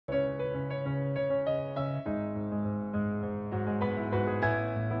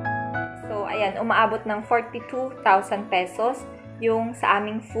ayan, umaabot ng 42,000 pesos yung sa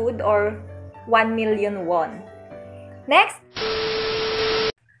aming food or 1 million won. Next!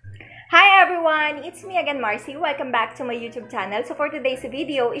 Hi everyone! It's me again, Marcy. Welcome back to my YouTube channel. So for today's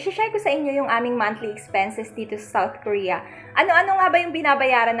video, i-share ko sa inyo yung aming monthly expenses dito sa South Korea. Ano-ano nga ba yung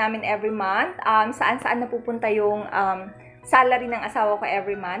binabayaran namin every month? Saan-saan napupunta yung salary ng asawa ko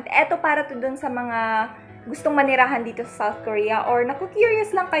every month? Eto para to dun sa mga gustong manirahan dito sa South Korea or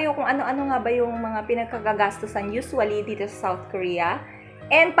naku-curious lang kayo kung ano-ano nga ba yung mga pinagkagagastusan usually dito sa South Korea.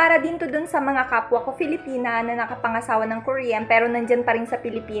 And para din to dun sa mga kapwa ko Filipina na nakapangasawa ng Korean pero nandyan pa rin sa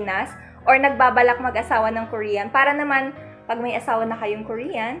Pilipinas or nagbabalak mag-asawa ng Korean para naman pag may asawa na kayong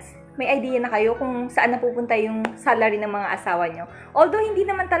Koreans, may idea na kayo kung saan napupunta yung salary ng mga asawa nyo. Although hindi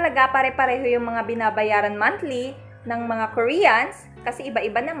naman talaga pare-pareho yung mga binabayaran monthly ng mga Koreans kasi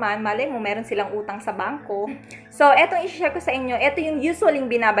iba-iba naman, malay mo meron silang utang sa bangko. So, etong i-share ko sa inyo, eto yung usually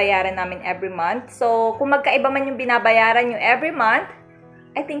binabayaran namin every month. So, kung magkaiba man yung binabayaran nyo every month,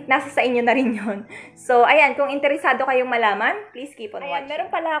 I think nasa sa inyo na rin yun. So, ayan, kung interesado kayong malaman, please keep on watching.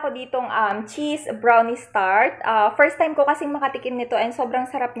 Meron pala ako ditong cheese brownie tart. First time ko kasing makatikim nito and sobrang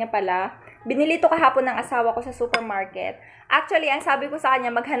sarap niya pala. Binili to kahapon ng asawa ko sa supermarket. Actually, ang sabi ko sa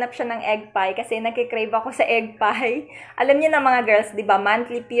kanya, maghanap siya ng egg pie kasi nagkikrave ako sa egg pie. Alam niyo na mga girls, di ba,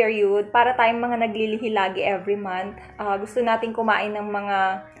 monthly period, para tayong mga naglilihi lagi every month. Gusto natin kumain ng mga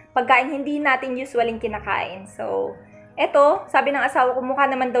pagkain hindi natin usually kinakain. So, eto, sabi ng asawa ko, mukha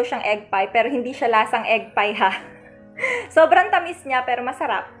naman daw siyang egg pie, pero hindi siya lasang egg pie ha. Sobrang tamis niya, pero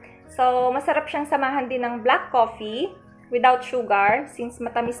masarap. So, masarap siyang samahan din ng black coffee without sugar. Since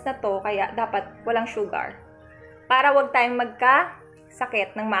matamis na to, kaya dapat walang sugar. Para wag tayong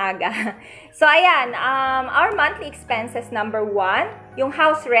magka-sakit ng maaga. So, ayan, our monthly expenses number 1, yung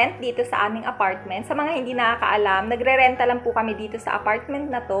house rent dito sa aming apartment. Sa mga hindi nakakaalam, nagre-renta lang po kami dito sa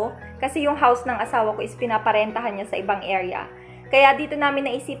apartment na to kasi yung house ng asawa ko is pinaparentahan niya sa ibang area. Kaya dito namin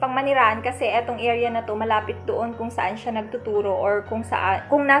naisipang manirahan kasi etong area na to malapit doon kung saan siya nagtuturo or kung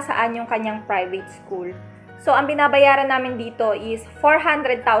nasaan yung kanyang private school. So, ang binabayaran namin dito is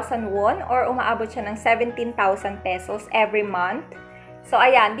 400,000 won or umaabot siya ng 17,000 pesos every month. So,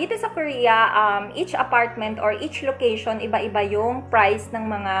 ayan, dito sa Korea, each apartment or each location, iba-iba yung price ng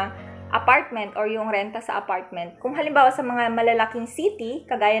mga apartment or yung renta sa apartment. Kung halimbawa sa mga malalaking city,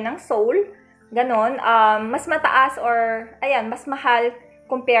 kagaya ng Seoul, ganon, mas mataas or, ayan, mas mahal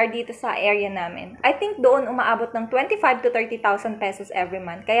compare dito sa area namin. I think doon umaabot ng 25,000 to 30,000 pesos every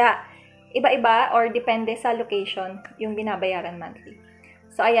month. Kaya, iba-iba or depende sa location yung binabayaran monthly.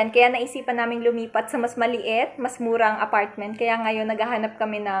 So, ayan, kaya naisipan namin lumipat sa mas maliit, mas murang apartment. Kaya ngayon, naghahanap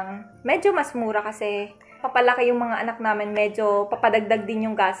kami ng medyo mas mura kasi papalaki yung mga anak namin, medyo papadagdag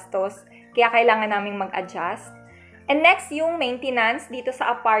din yung gastos. Kaya kailangan naming mag-adjust. And next, yung maintenance dito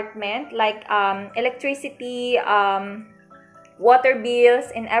sa apartment, like electricity, water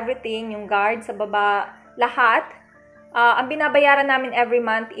bills, and everything, yung guard sa baba, lahat. Ang binabayaran namin every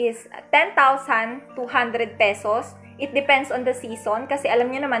month is 10,200 pesos. It depends on the season kasi alam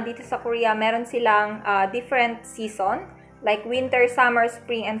niyo naman dito sa Korea meron silang different season like winter, summer,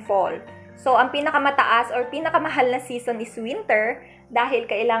 spring, and fall. So, ang pinakamataas or pinakamahal na season is winter dahil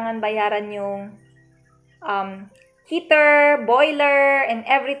kailangan bayaran yung heater, boiler, and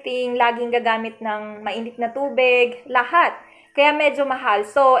everything. Laging gagamit ng mainit na tubig, lahat. Kaya medyo mahal.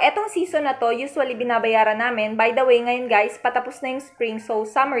 So, etong season na to, usually binabayaran namin. By the way, ngayon guys, patapos na yung spring, so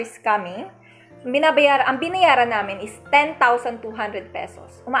summer is coming. Ang binayaran namin is 10,200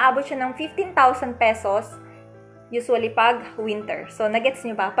 pesos. Umaabot siya ng 15,000 pesos usually pag winter. So, nagets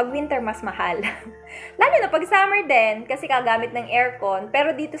nyo ba? Pag winter, mas mahal. Lalo na pag summer din, kasi kagamit ng aircon.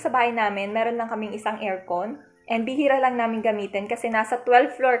 Pero dito sa bahay namin, meron lang kaming isang aircon. And bihira lang namin gamitin kasi nasa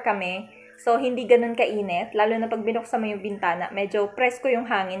 12th floor kami. So, hindi ganun kainit. Lalo na pag binuksan mo yung bintana, medyo presko yung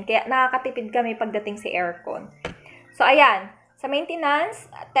hangin. Kaya nakakatipid kami pagdating sa aircon. So, ayan. Sa maintenance,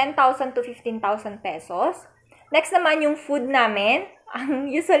 10,000 to 15,000 pesos. Next naman, yung food namin.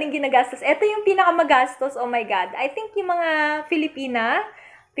 Ang usually ginagastos. Ito yung pinakamagastos. Oh my God. I think yung mga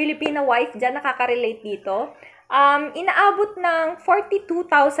Filipina wife dyan nakaka-relate dito. Inaabot ng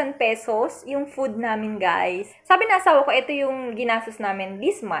 42,000 pesos yung food namin, guys. Sabi na asawa ko, ito yung ginastos namin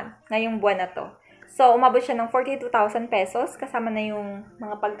this month, ngayong buwan na to. So, umabot siya ng 42,000 pesos, kasama na yung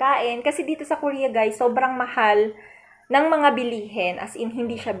mga pagkain. Kasi dito sa Korea, guys, sobrang mahal ng mga bilihin, as in,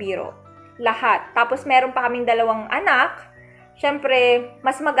 hindi siya biro. Lahat. Tapos, meron pa kaming 2 anak. Siyempre,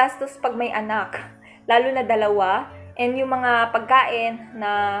 mas magastos pag may anak. Lalo na 2. And yung mga pagkain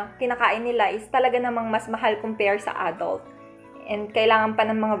na kinakain nila is talaga namang mas mahal compare sa adult. And kailangan pa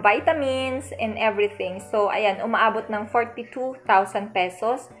ng mga vitamins and everything. So, ayan, umaabot ng 42,000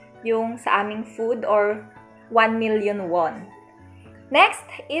 pesos yung sa aming food or 1 million won. Next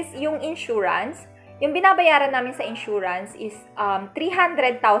is yung insurance. Yung binabayaran namin sa insurance is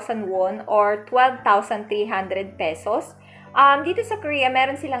 300,000 won or 12,300 pesos. Dito sa Korea,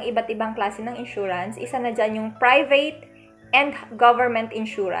 meron silang iba't ibang klase ng insurance. Isa na dyan yung private and government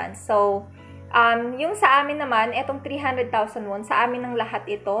insurance. So, yung sa amin naman, etong 300,000 won, sa amin ng lahat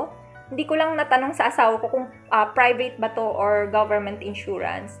ito. Hindi ko lang natanong sa asawa ko kung private ba to or government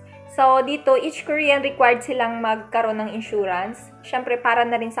insurance. So, dito, each Korean required silang magkaroon ng insurance. Siyempre, para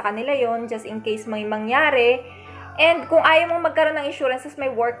na rin sa kanila yon just in case may mangyari. And kung ayaw mong magkaroon ng insurance, as may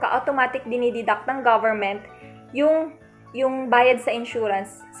work ka, automatic dinideduct ng government yung bayad sa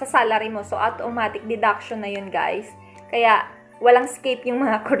insurance sa salary mo. So, automatic deduction na yun, guys. Kaya, walang escape yung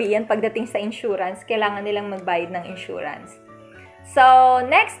mga Korean pagdating sa insurance. Kailangan nilang magbayad ng insurance. So,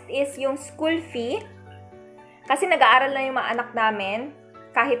 next is yung school fee. Kasi nag-aaral na yung mga anak namin,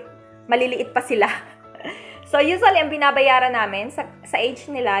 kahit maliliit pa sila. So, usually, ang binabayaran namin sa age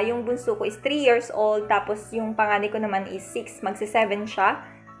nila, yung bunso ko is 3 years old, tapos yung panganay ko naman is 6, magsi-7 siya,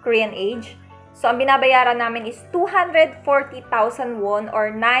 Korean age. So, ang binabayaran namin is 240,000 won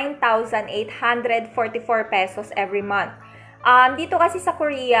or 9,844 pesos every month. Dito kasi sa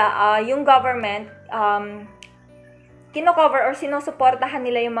Korea, yung government, kino-cover or sinusuportahan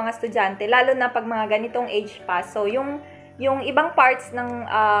nila yung mga estudyante, lalo na pag mga ganitong age pa. So, yung ibang parts ng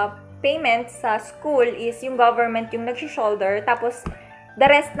payment sa school is yung government yung nag-shoulder, tapos the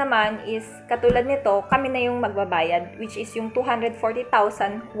rest naman is, katulad nito, kami na yung magbabayad, which is yung 240,000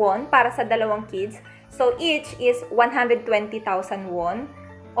 won para sa dalawang kids. So, each is 120,000 won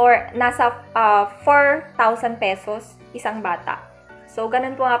or nasa 4,000 pesos isang bata. So,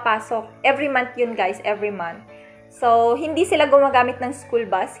 ganun po nga pasok. Every month yun, guys, every month. So, hindi sila gumagamit ng school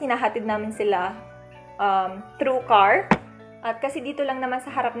bus. Hinahatid namin sila through car. At kasi dito lang naman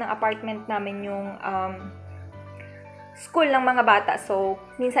sa harap ng apartment namin yung school ng mga bata. So,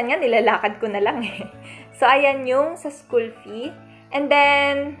 minsan nga nilalakad ko na lang eh. So, ayan yung sa school fee. And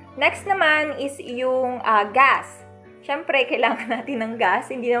then, next naman is yung gas. Siyempre, kailangan natin ng gas.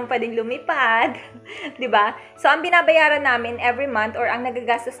 Hindi naman pwedeng lumipad. Diba? So, ang binabayaran namin every month or ang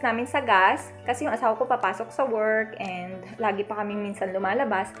nagagastos namin sa gas, kasi yung asawa ko papasok sa work and lagi pa kami minsan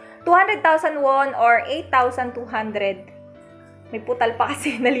lumalabas, 200,000 won or 8,200. May putal pa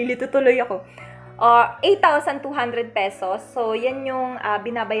kasi, nalilito tuloy ako. 8,200 pesos. So, yan yung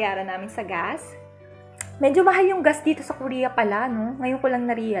binabayaran namin sa gas. Medyo mahal yung gas dito sa Korea pala, no? Ngayon ko lang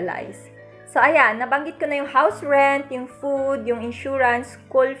na-realize. So, ayan, nabanggit ko na yung house rent, yung food, yung insurance,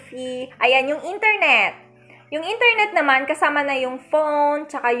 school fee. Ayan, yung internet. Yung internet naman, kasama na yung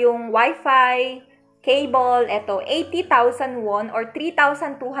phone, tsaka yung wifi, cable, eto, 80,000 won or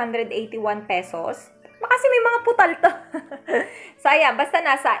 3,281 pesos. Kasi may mga putal to. So, ayan, basta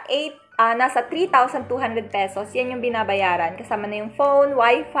nasa 3,200 pesos, yan yung binabayaran. Kasama na yung phone,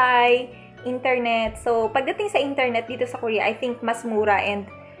 wifi, internet. So, pagdating sa internet dito sa Korea, I think mas mura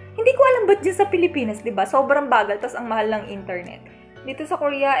and hindi ko alam ba't dyan sa Pilipinas, diba? Sobrang bagal, tas ang mahal ng internet. Dito sa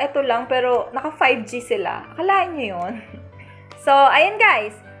Korea, eto lang, pero naka 5G sila. Akalaan nyo yun. So, ayan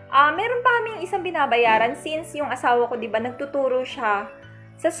guys. Meron pa kaming isang binabayaran since yung asawa ko, diba, nagtuturo siya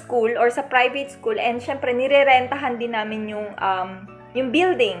sa school or sa private school and syempre nirerentahan din namin yung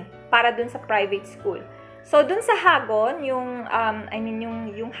building para dun sa private school. So dun sa Hagon, yung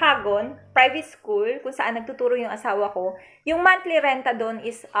Hagon private school kung saan nagtuturo yung asawa ko, yung monthly renta dun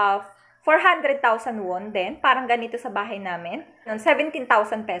is 400,000 won din, parang ganito sa bahay namin, 17,000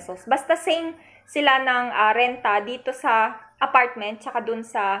 pesos. Basta same sila ng renta dito sa apartment tsaka dun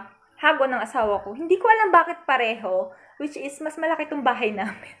sa Hagon ng asawa ko. Hindi ko alam bakit pareho, which is mas malaki tong bahay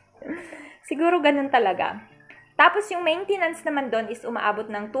namin. Siguro ganun talaga. Tapos yung maintenance naman doon is umaabot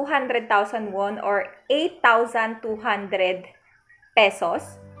ng 200,000 won or 8,200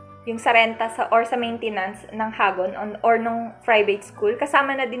 pesos. Yung sa renta or sa maintenance ng Hagon or ng private school.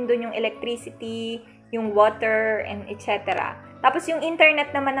 Kasama na din doon yung electricity, yung water, and etc. Tapos yung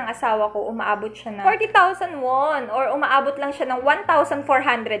internet naman ng asawa ko, umaabot siya ng 40,000 won or umaabot lang siya ng 1,400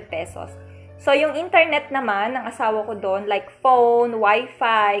 pesos. So, yung internet naman ng asawa ko doon, like phone,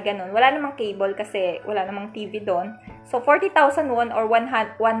 wifi, ganun. Wala namang cable kasi wala namang TV doon. So, 40,000 won or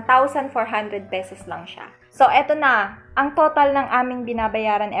 1,400 pesos lang siya. So, eto na. Ang total ng aming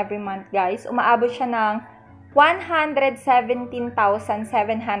binabayaran every month, guys, umaabot siya ng 117,767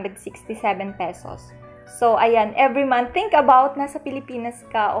 pesos. So, ayan, every month. Think about, nasa Pilipinas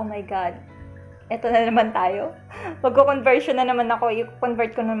ka, oh my God. Ito na naman tayo. Magko-conversion na naman ako.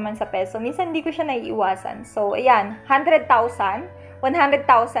 I-convert ko naman sa peso. Minsan hindi ko siya naiiwasan. So, ayan, 100,000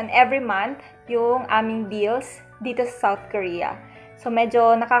 every month yung aming bills dito sa South Korea. So,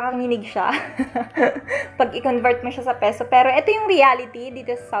 medyo nakakanginig siya pag i-convert mo siya sa peso. Pero, ito yung reality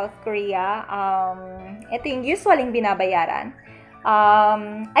dito sa South Korea. Ito yung usual yung binabayaran.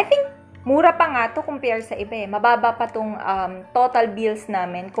 I think, mura pa nga to compare sa iba eh. Mababa pa tong total bills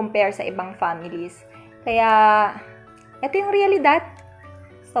namin compare sa ibang families. Kaya, ito yung realidad.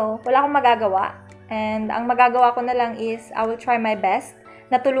 So, wala akong magagawa. And, ang magagawa ko na lang is, I will try my best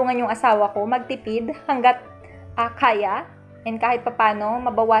na tulungan yung asawa ko magtipid hanggat kaya. And kahit papano,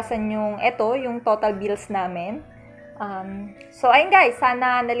 mabawasan yung total bills namin. So, ayun guys,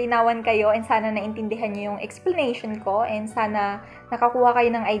 sana nalinawan kayo and sana naintindihan nyo yung explanation ko and sana nakakuha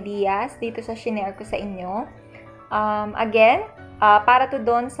kayo ng ideas dito sa shinare ko sa inyo. Again, para to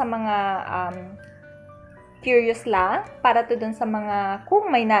doon sa mga curious lang, para to doon sa mga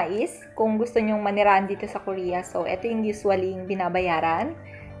kung may nais, kung gusto nyong manirahan dito sa Korea. So, ito yung usually yung binabayaran.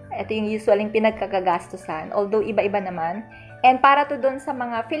 Ito yung usually yung pinagkakagastusan. Although, iba-iba naman. And para to doon sa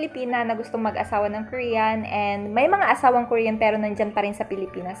mga Filipina na gustong mag-asawa ng Korean and may mga asawang Korean pero nandyan pa rin sa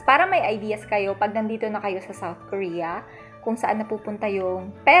Pilipinas. Para may ideas kayo pag nandito na kayo sa South Korea kung saan napupunta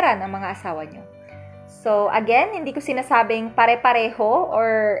yung pera ng mga asawa nyo. So, again, hindi ko sinasabing pare-pareho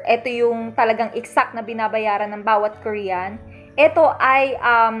or ito yung talagang exact na binabayaran ng bawat Korean. Ito ay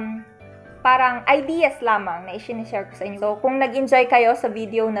parang ideas lamang na i-share ko sa inyo. So, kung nag-enjoy kayo sa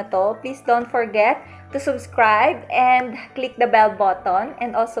video na to, please don't forget to subscribe and click the bell button.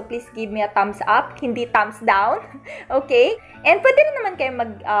 And also, please give me a thumbs up, hindi thumbs down. Okay? And pwede rin naman kayo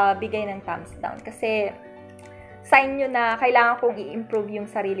magbigay ng thumbs down kasi sign nyo na kailangan kong i-improve yung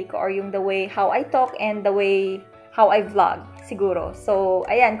sarili ko or yung the way how I talk and the way how I vlog, siguro. So,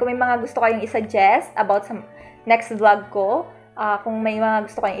 ayan, kung may mga gusto kayong i-suggest about sa next vlog ko, kung may mga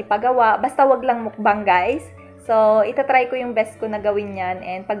gusto kayong ipagawa, basta wag lang mukbang, guys. So, itatry ko yung best ko na gawin yan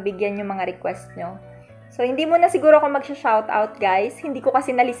and pagbigyan yung mga request nyo. So, hindi muna siguro ako magsha-shoutout, guys. Hindi ko kasi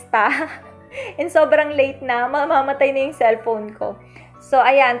nalista. And sobrang late na. Mamamatay na yung cellphone ko. So,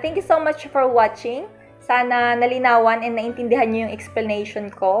 ayan. Thank you so much for watching. Sana nalinawan and naintindihan nyo yung explanation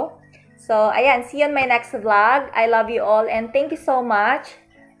ko. So, ayan. See you on my next vlog. I love you all and thank you so much.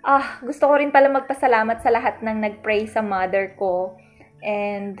 Gusto ko rin pala magpasalamat sa lahat ng nag-pray sa mother ko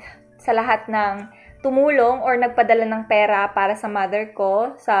and sa lahat ng tumulong or nagpadala ng pera para sa mother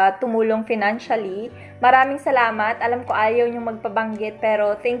ko, sa tumulong financially. Maraming salamat. Alam ko ayaw niyong magpabanggit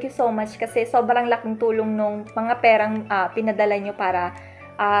pero thank you so much kasi sobrang laking tulong nung mga perang pinadala niyo para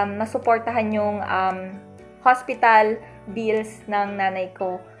masuportahan yung hospital bills ng nanay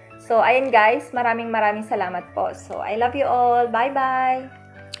ko. So, ayun guys, maraming salamat po. So, I love you all. Bye-bye!